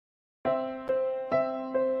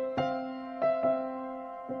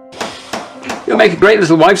You'll make a great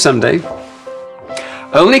little wife someday.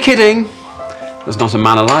 Only kidding. There's not a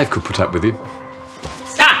man alive could put up with you.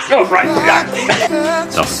 Ah, oh, right. Oh, I love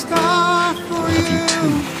you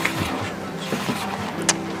too.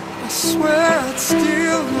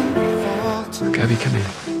 Oh, Gabby, come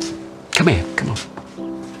here. Come here, come on.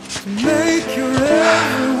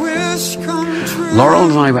 Laurel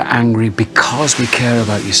and I were angry because we care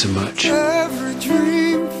about you so much.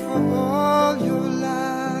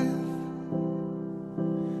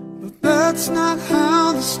 That's not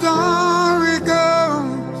how the story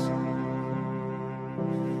goes.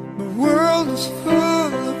 The world is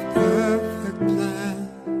full of perfect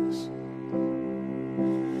plans.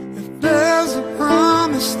 If there's a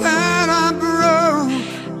promise that I broke,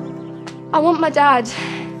 I want my dad.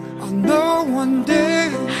 I know one day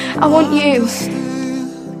I want you.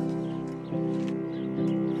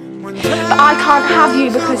 But I can't have you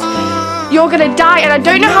because you're gonna die and I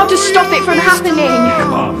don't know how to stop it from happening.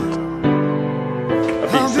 Come on.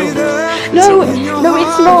 No,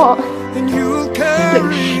 it's not. Look,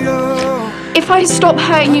 if I stop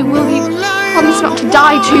hurting you, will you promise not to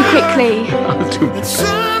die too quickly? I'm so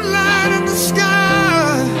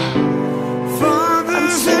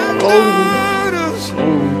old.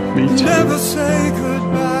 Oh, me too. Never say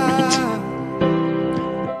goodbye.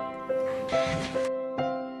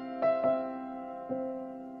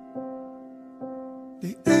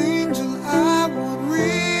 Me too. The angel I would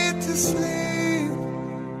read to sleep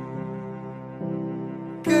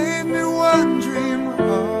gave me one dream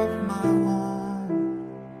of my own.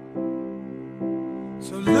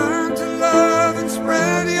 So learn to love and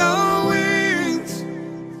spread your wings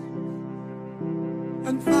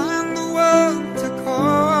and find the world to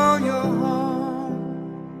call your home.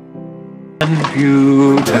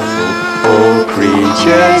 Beautiful, all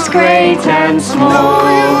creatures great and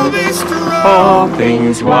small, all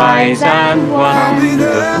things wise and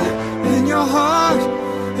wonderful. In your heart,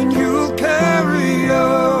 and you'll carry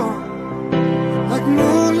on like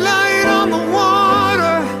moonlight on the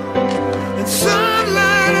water and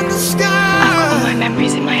sunlight in the sky. I've got all my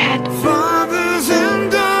memories in my head. Fathers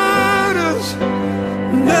and daughters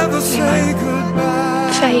never say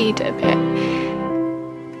goodbye. Fade a bit.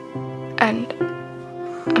 And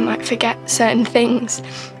I might forget certain things.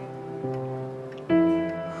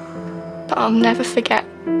 But I'll never forget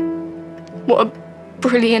what a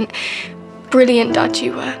brilliant, brilliant dad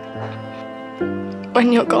you were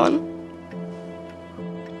when you're gone.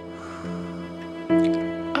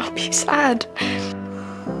 I'll be sad,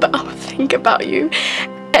 but I'll think about you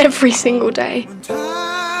every single day. When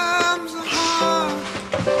times are hard,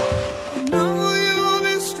 you know you'll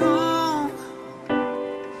be strong.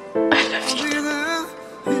 I love you. Be there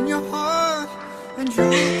in your heart, and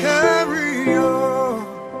you'll carry on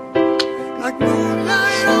like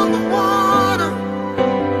moonlight on the water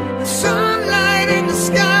and sunlight in the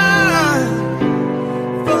sky.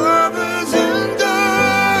 Fathers and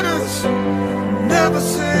daughters never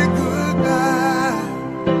say goodbye.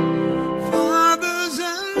 Fathers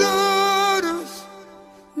and daughters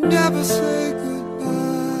never say goodbye.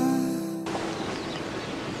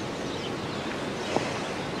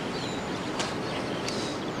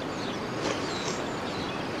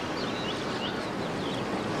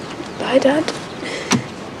 Bye, Dad.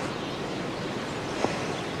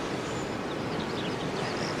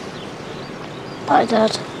 Bye,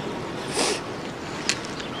 Dad.